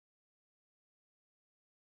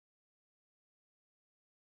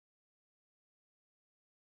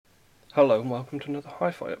Hello and welcome to another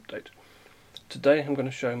hi-fi update. Today I'm going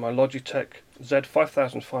to show my Logitech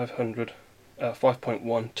Z-5500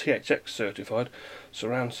 5.1 THX certified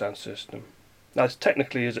surround sound system. Now this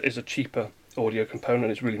technically is a cheaper audio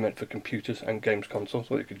component. It's really meant for computers and games consoles,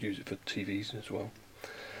 or you could use it for TVs as well.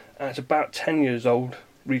 And it's about 10 years old.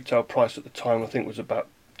 Retail price at the time I think was about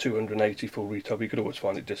 $280 full retail, but you could always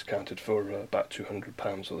find it discounted for about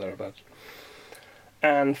 £200 or thereabouts.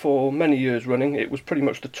 And for many years running it was pretty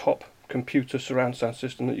much the top computer surround sound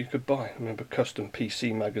system that you could buy. I remember Custom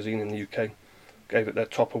PC magazine in the UK gave it their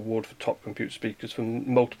top award for top computer speakers for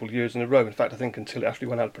multiple years in a row. In fact, I think until it actually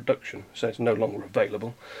went out of production, so it's no longer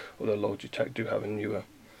available, although Logitech do have a newer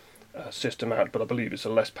system out, but I believe it's a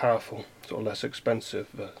less powerful, sort of less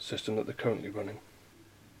expensive system that they're currently running.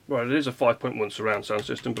 Well, it is a 5.1 surround sound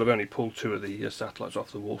system, but I've only pulled two of the satellites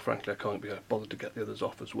off the wall. Frankly, I can't be bothered to get the others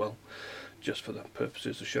off as well, just for the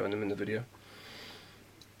purposes of showing them in the video.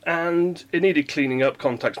 And it needed cleaning up,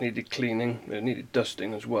 contacts needed cleaning, it needed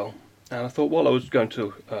dusting as well. And I thought while I was going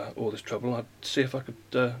to all this trouble, I'd see if I could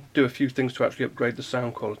do a few things to actually upgrade the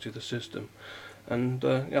sound quality of the system. And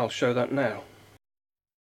yeah, I'll show that now.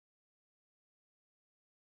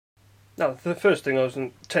 Now, the first thing I was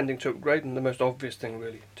intending to upgrade, and the most obvious thing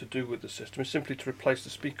really to do with the system, is simply to replace the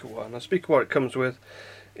speaker wire. Now, the speaker wire it comes with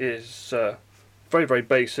is very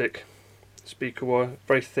basic speaker wire,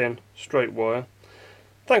 very thin, straight wire.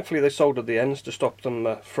 Thankfully they soldered the ends to stop them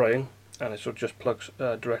fraying, and it sort of just plugs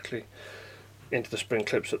directly into the spring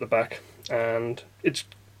clips at the back, and it's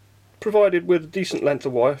provided with a decent length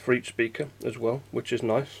of wire for each speaker as well, which is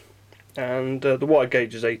nice. And the wire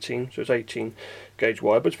gauge is 18, so it's 18 gauge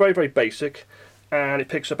wire, but it's very basic, and it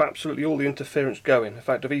picks up absolutely all the interference going. In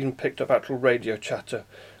fact, I've even picked up actual radio chatter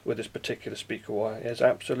with this particular speaker wire. It's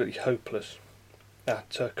absolutely hopeless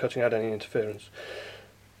at cutting out any interference,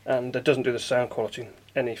 and it doesn't do the sound quality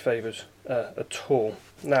any favours at all.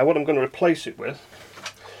 Now what I'm going to replace it with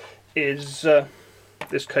is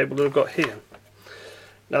this cable that I've got here.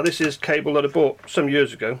 Now this is cable that I bought some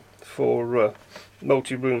years ago for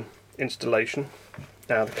multi-room installation.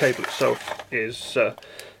 Now the cable itself is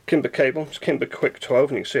Kimber cable. It's Kimber Kwik 12,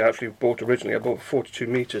 and you can see I actually bought originally, I bought 42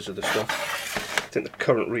 metres of the stuff. I think the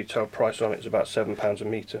current retail price on it is about £7 a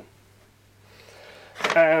metre.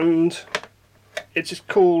 And it's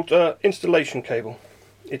called installation cable.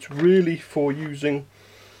 It's really for using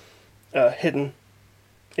hidden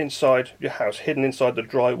inside your house, hidden inside the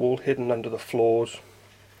drywall, hidden under the floors,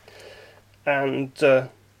 and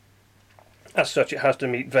as such it has to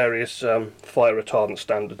meet various fire retardant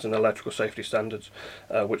standards and electrical safety standards,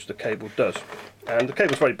 which the cable does. And the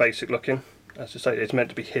cable's very basic looking. As I say, it's meant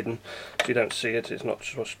to be hidden so you don't see it. It's not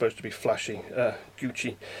supposed to be flashy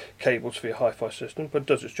Gucci cables for your hi-fi system, but it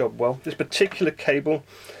does its job well. This particular cable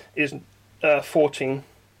is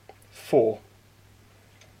 14.4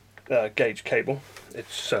 gauge cable.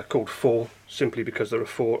 It's called 4 simply because there are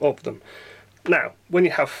 4 of them. Now when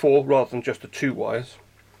you have 4 rather than just the 2 wires,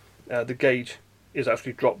 the gauge is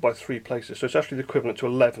actually dropped by 3 places, so it's actually the equivalent to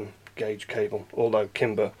 11 gauge cable, although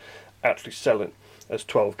Kimber actually sell it as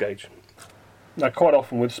 12 gauge. Now quite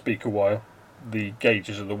often with speaker wire, the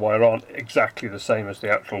gauges of the wire aren't exactly the same as the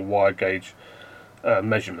actual wire gauge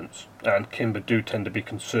measurements, and Kimber do tend to be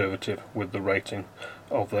conservative with the rating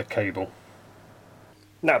of their cable.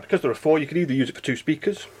 Now because there are 4, you could either use it for 2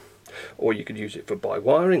 speakers, or you could use it for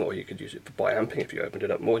bi-wiring, or you could use it for bi-amping. If you opened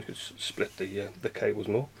it up more, you could split the cables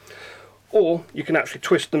more. Or you can actually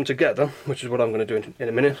twist them together, which is what I'm going to do in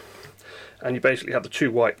a minute, and you basically have the 2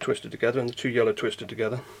 white twisted together and the 2 yellow twisted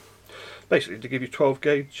together, basically to give you 12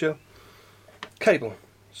 gauge cable.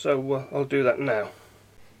 So I'll do that now.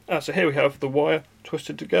 So here we have the wire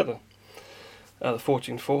twisted together. The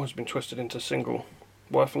 14.4 has been twisted into single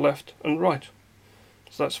wire for left and right,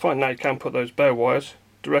 so that's fine. Now you can put those bare wires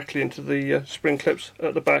directly into the spring clips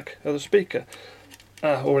at the back of the speaker,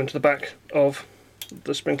 or into the back of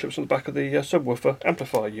the spring clips on the back of the subwoofer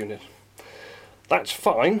amplifier unit. That's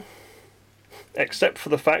fine, except for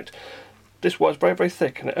the fact this wire's very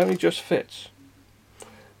thick and it only just fits.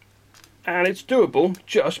 And it's doable,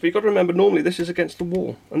 but you've got to remember normally this is against the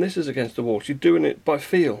wall and this is against the wall, so you're doing it by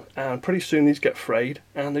feel, and pretty soon these get frayed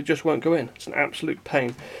and they just won't go in. It's an absolute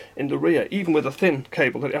pain in the rear. Even with a thin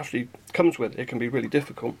cable that it actually comes with, it can be really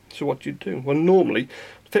difficult. So what do you do? Well, normally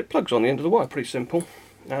fit plugs on the end of the wire, pretty simple,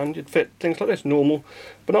 and you'd fit things like this, normal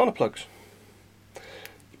banana plugs.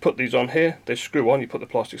 You put these on here, they screw on, you put the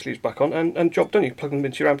plastic sleeves back on, and job done. You plug them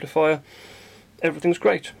into your amplifier, everything's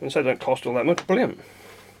great, and so they don't cost all that much. Brilliant.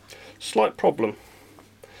 Slight problem,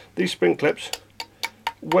 these spring clips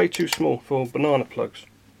way too small for banana plugs.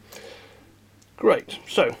 Great,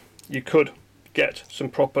 so you could get some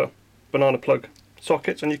proper banana plug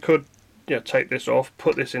sockets, and you could take this off,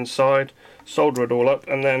 put this inside, solder it all up,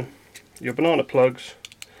 and then your banana plugs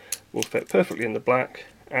will fit perfectly in the black,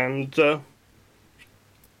 and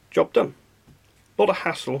job done. A lot of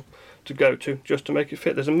hassle to go to just to make it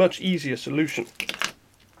fit. There's a much easier solution.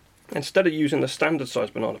 Instead of using the standard size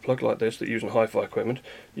banana plug like this that you use in hi-fi equipment,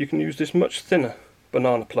 you can use this much thinner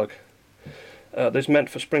banana plug that's meant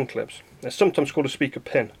for spring clips. It's sometimes called a speaker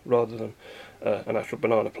pin rather than an actual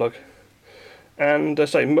banana plug, and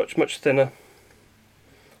say much thinner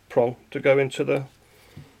prong to go into the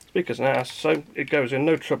speakers now, so it goes in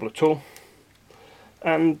no trouble at all,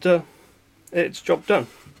 and it's job done.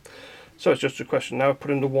 So it's just a question now of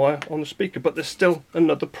putting the wire on the speaker. But there's still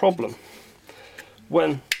another problem.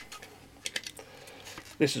 When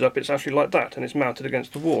this is up, it's actually like that, and it's mounted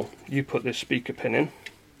against the wall. You put this speaker pin in,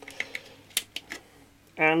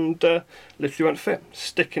 and literally won't fit,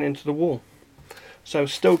 sticking into the wall. So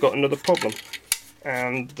still got another problem,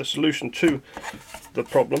 and the solution to the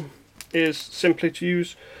problem is simply to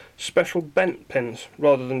use special bent pins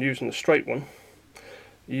rather than using the straight one.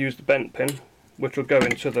 You use the bent pin, which will go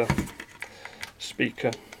into the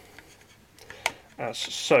speaker as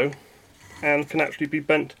so, and can actually be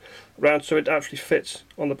bent around so it actually fits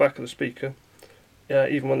on the back of the speaker,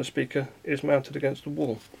 even when the speaker is mounted against the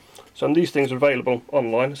wall. So, and these things are available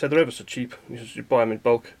online. So they're ever so cheap. You just buy them in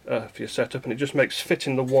bulk for your setup, and it just makes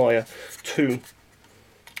fitting the wire to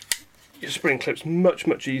your spring clips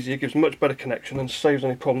much easier, gives much better connection, and saves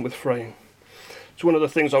any problem with fraying. So one of the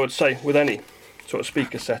things I would say with any sort of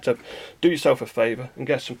speaker setup, do yourself a favour and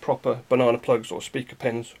get some proper banana plugs or speaker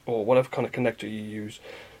pins or whatever kind of connector you use.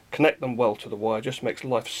 Connect them well to the wire. Just makes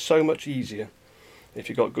life so much easier if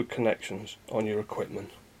you've got good connections on your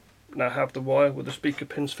equipment. Now have the wire with the speaker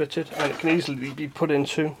pins fitted, and it can easily be put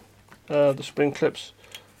into the spring clips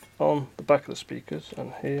on the back of the speakers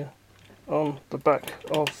and here on the back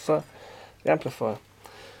of the amplifier.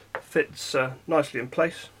 Fits nicely in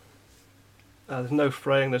place. There's no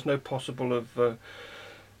fraying, there's no possible of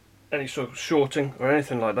any sort of shorting or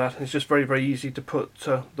anything like that. It's just very easy to put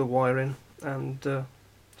the wire in and sort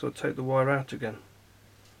of take the wire out again.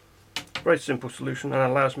 Very simple solution, and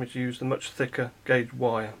allows me to use the much thicker gauge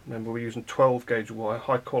wire. Remember, we're using 12 gauge wire,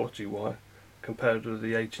 high quality wire, compared to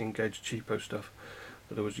the 18 gauge cheapo stuff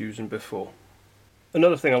that I was using before.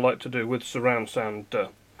 Another thing I like to do with surround sound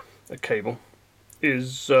a cable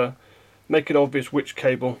is make it obvious which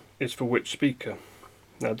cable is for which speaker.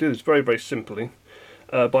 Now I do this very simply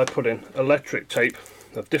by putting electric tape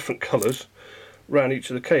of different colours around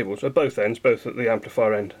each of the cables at both ends, both at the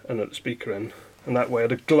amplifier end and at the speaker end, and that way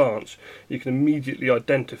at a glance you can immediately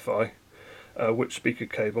identify which speaker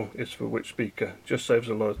cable is for which speaker. Just saves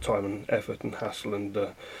a lot of time and effort and hassle, and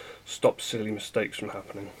stops silly mistakes from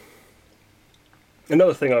happening.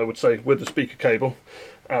 Another thing I would say with the speaker cable,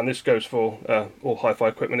 and this goes for all hi-fi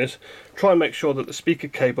equipment, is try and make sure that the speaker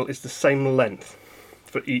cable is the same length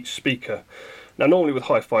for each speaker. Now normally with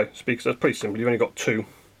hi-fi speakers that's pretty simple, you've only got two,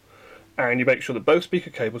 and you make sure that both speaker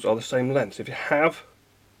cables are the same length. If you have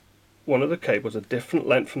one of the cables a different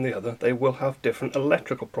length from the other, they will have different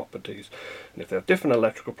electrical properties, and if they have different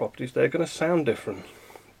electrical properties, they're going to sound different.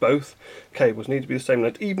 Both cables need to be the same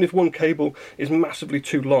length, even if one cable is massively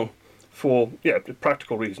too long. For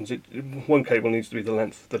practical reasons, one cable needs to be the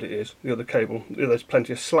length that it is, the other cable, there's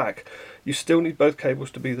plenty of slack. You still need both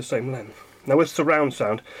cables to be the same length. Now with surround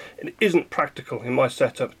sound, it isn't practical in my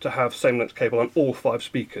setup to have same length cable on all 5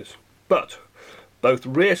 speakers, but both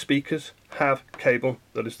rear speakers have cable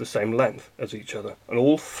that is the same length as each other, and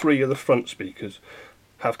all 3 of the front speakers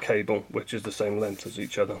have cable which is the same length as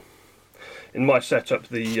each other. In my setup,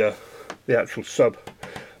 the actual sub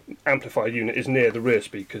amplifier unit is near the rear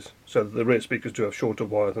speakers, so the rear speakers do have shorter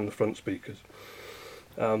wire than the front speakers.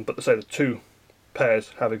 But to say the 2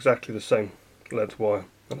 pairs have exactly the same length wire,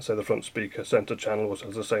 and say the front speaker centre channel also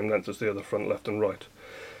has the same length as the other front left and right.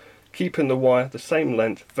 Keeping the wire the same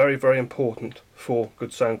length, very important for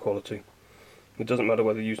good sound quality. It doesn't matter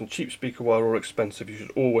whether you're using cheap speaker wire or expensive, you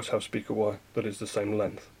should always have speaker wire that is the same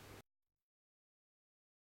length.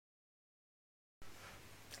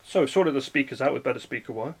 So we've sorted the speakers out with better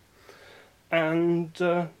speaker wire, and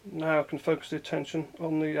now I can focus the attention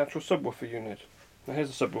on the actual subwoofer unit. Now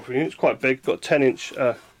here's the subwoofer unit. It's quite big, got a 10-inch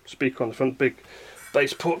speaker on the front, big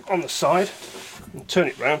bass port on the side. And turn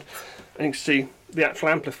it round, and you can see the actual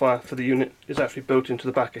amplifier for the unit is actually built into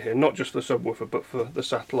the back of here, not just the subwoofer but for the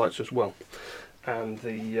satellites as well. And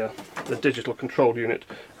the digital control unit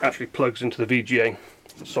actually plugs into the VGA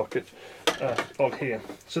socket on here.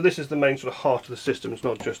 So this is the main sort of heart of the system, it's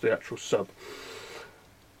not just the actual sub.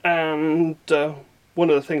 And one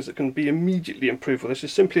of the things that can be immediately improved with this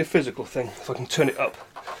is simply a physical thing. If I can turn it up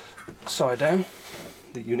side down,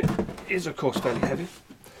 the unit is of course fairly heavy,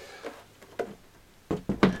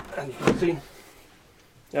 and you can see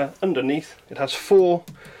underneath it has 4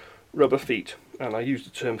 rubber feet, and I use the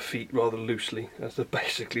term feet rather loosely as they're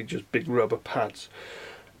basically just big rubber pads,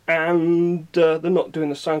 and they're not doing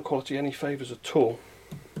the sound quality any favours at all.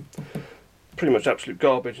 Pretty much absolute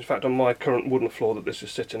garbage. In fact, on my current wooden floor that this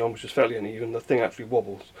is sitting on, which is fairly uneven, the thing actually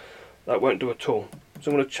wobbles. That won't do at all.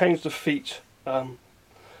 So I'm going to change the feet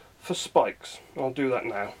for spikes. I'll do that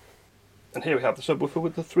now. And here we have the subwoofer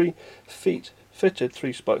with the 3 feet fitted,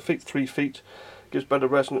 3 spike feet, 3 feet. Gives better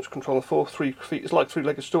resonance control than 4. 3 feet is like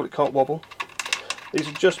 3-legged stool, it can't wobble. These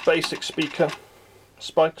are just basic speaker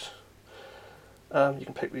spikes. You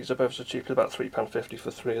can pick these up ever so cheaply, about £3.50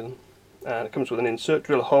 for 3 of them. And it comes with an insert,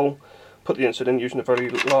 drill a hole, put the insert in using a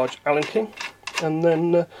very large Allen key, and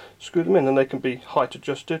then screw them in, and they can be height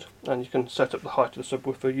adjusted, and you can set up the height of the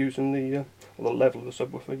subwoofer using the, or the level of the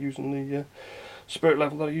subwoofer using the spirit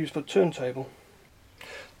level that I use for the turntable.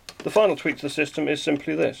 The final tweak to the system is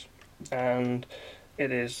simply this, and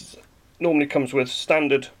it is normally comes with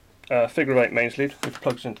standard figure of 8 mains lead, which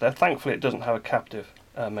plugs into there. Thankfully it doesn't have a captive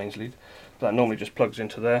mains lead, but that normally just plugs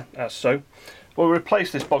into there as so. We'll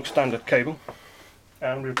replace this bog standard cable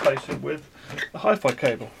and replace it with a hi-fi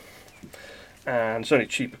cable, and it's only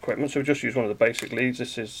cheap equipment, so we just use one of the basic leads.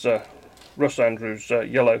 This is Russ Andrews'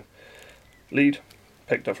 YellO lead,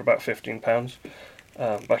 picked up for about £15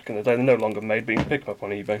 back in the day. They're no longer made, but you can pick them up on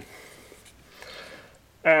eBay,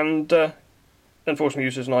 and unfortunately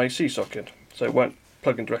uses an IEC socket, so it won't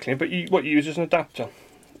plug in directly in, but what you use is an adapter,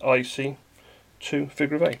 IEC to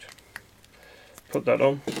figure of 8. Put that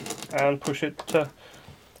on and push it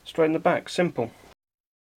straight in the back. Simple.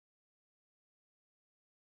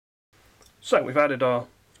 So we've added our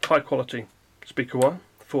high quality speaker wire,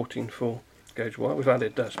 14.4 gauge wire. We've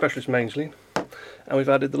added specialist mains lead, and we've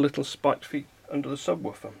added the little spiked feet under the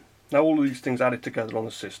subwoofer. Now all of these things added together on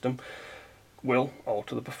the system will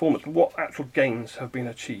alter the performance. But what actual gains have been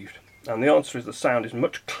achieved? And the answer is the sound is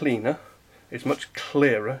much cleaner, it's much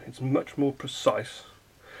clearer, it's much more precise,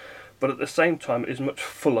 but at the same time it is much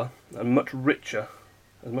fuller and much richer,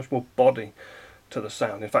 and much more body to the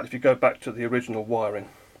sound. In fact, if you go back to the original wiring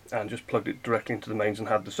and just plugged it directly into the mains and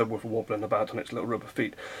had the subwoofer wobbling about on its little rubber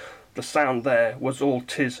feet, the sound there was all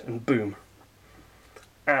tiz and boom,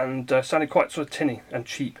 and sounded quite sort of tinny and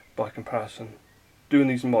cheap by comparison. Doing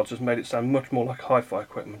these mods has made it sound much more like hi-fi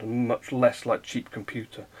equipment and much less like cheap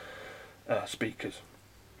computer speakers.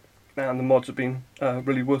 And the mods have been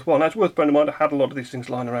really worthwhile. Now it's worth bearing in mind I had a lot of these things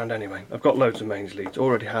lying around anyway. I've got loads of mains leads,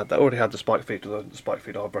 already had that, already had the spike feet, although the spike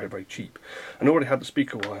feet are very, very cheap, and already had the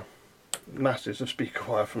speaker wire, masses of speaker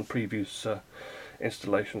wire from previous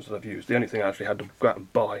installations that I've used. The only thing I actually had to go out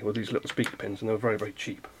and buy were these little speaker pins, and they were very, very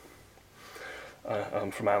cheap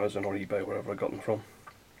from Amazon or eBay, wherever I got them from,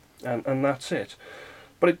 and that's it.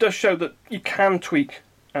 But it does show that you can tweak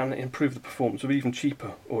and improve the performance of even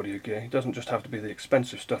cheaper audio gear. It doesn't just have to be the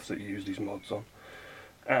expensive stuff that you use these mods on.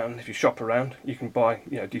 And if you shop around, you can buy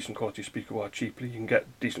decent quality speaker wire cheaply. You can get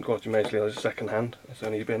decent quality mains lead as second hand. It's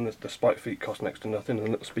only been the spike feet cost next to nothing, and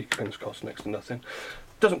the little speaker pins cost next to nothing.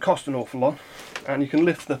 Doesn't cost an awful lot, and you can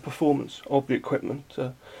lift the performance of the equipment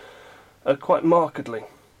quite markedly.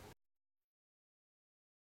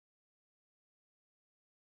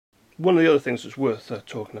 One of the other things that's worth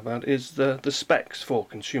talking about is the specs for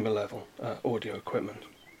consumer level audio equipment.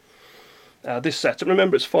 This setup,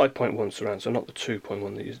 remember it's 5.1 surround, so not the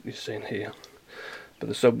 2.1 that you're seeing here, but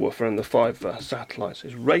the subwoofer and the 5 satellites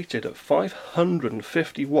is rated at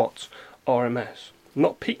 550 watts RMS.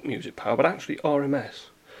 Not peak music power, but actually RMS.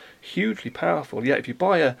 Hugely powerful, yet if you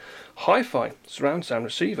buy a hi-fi surround sound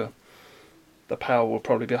receiver, the power will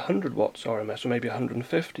probably be 100 watts RMS or maybe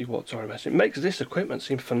 150 watts RMS. It makes this equipment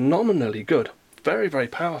seem phenomenally good. Very, very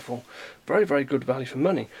powerful. Very, very good value for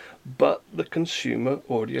money. But the consumer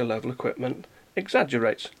audio level equipment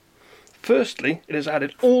exaggerates. Firstly, it has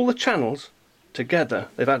added all the channels together.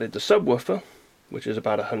 They've added the subwoofer, which is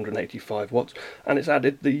about 185 watts, and it's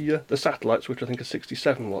added the satellites, which I think are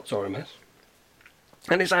 67 watts RMS.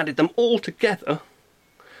 And it's added them all together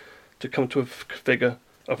to come to a figure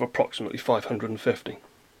of approximately 550.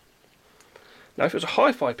 Now if it's a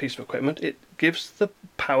hi-fi piece of equipment, it gives the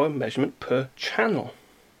power measurement per channel.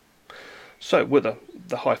 So with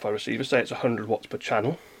the hi-fi receiver, say it's 100 watts per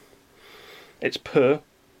channel, it's per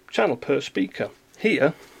channel, per speaker.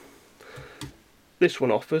 Here, this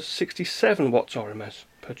one offers 67 watts RMS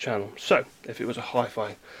per channel. So if it was a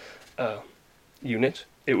hi-fi unit,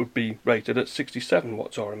 it would be rated at 67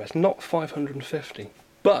 watts RMS, not 550.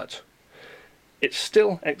 But it's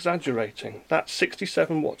still exaggerating. That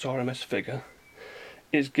 67 watts RMS figure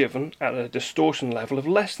is given at a distortion level of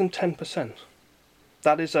less than 10%.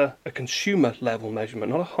 That is a consumer level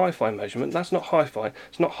measurement, not a hi-fi measurement. That's not hi-fi,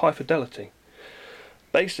 it's not high fidelity.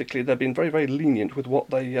 Basically, they've been very, very lenient with what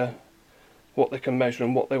they can measure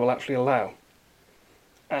and what they will actually allow.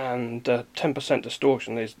 And 10%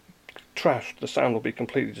 distortion is trashed. The sound will be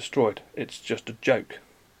completely destroyed. It's just a joke.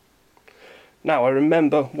 Now, I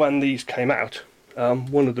remember when these came out,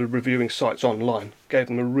 one of the reviewing sites online gave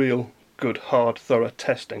them a real good, hard, thorough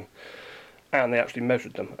testing, and they actually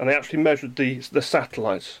measured them. And they actually measured the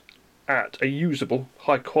satellites at a usable,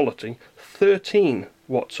 high quality 13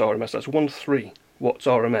 watts RMS. That's 13 watts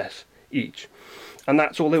RMS each, and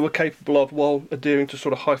that's all they were capable of while adhering to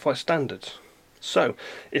sort of hi-fi standards. So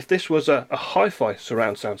if this was a hi-fi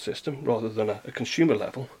surround sound system rather than a consumer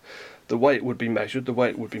level, the way it would be measured, the way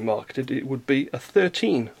it would be marketed, it would be a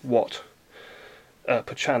 13 watt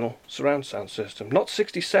per channel surround sound system, not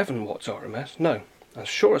 67 watts RMS, no, and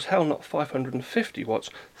sure as hell not 550 watts,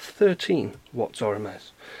 13 watts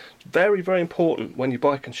RMS. It's very, very important when you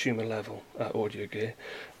buy consumer level audio gear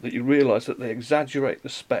that you realise that they exaggerate the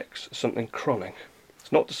specs as something chronic.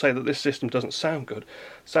 It's not to say that this system doesn't sound good. It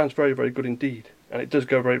sounds very, very good indeed, and it does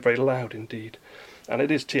go very, very loud indeed, and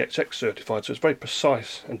it is THX certified, so it's very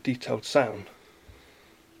precise and detailed sound.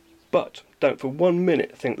 But don't for 1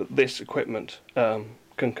 minute think that this equipment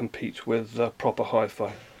can compete with proper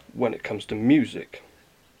hi-fi when it comes to music.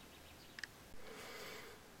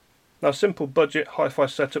 Now, a simple budget hi-fi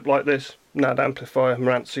setup like this, NAD amplifier,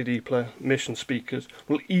 Marantz CD player, Mission speakers,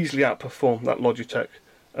 will easily outperform that Logitech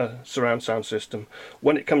surround sound system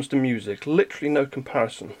when it comes to music. Literally no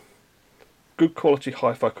comparison. Good quality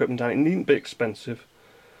hi-fi equipment, and it needn't be expensive.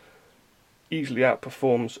 Easily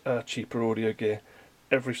outperforms cheaper audio gear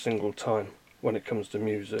every single time when it comes to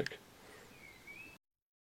music.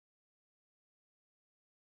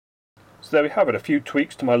 So there we have it, a few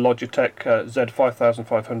tweaks to my Logitech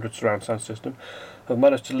Z-5500 surround sound system. I've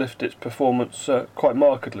managed to lift its performance quite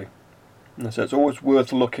markedly. And so it's always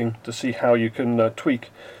worth looking to see how you can tweak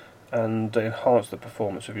and enhance the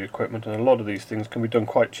performance of your equipment, and a lot of these things can be done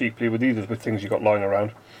quite cheaply with either with things you've got lying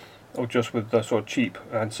around or just with sort of cheap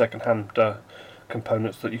and second-hand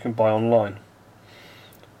components that you can buy online.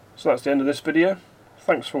 So that's the end of this video.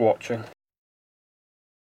 Thanks for watching.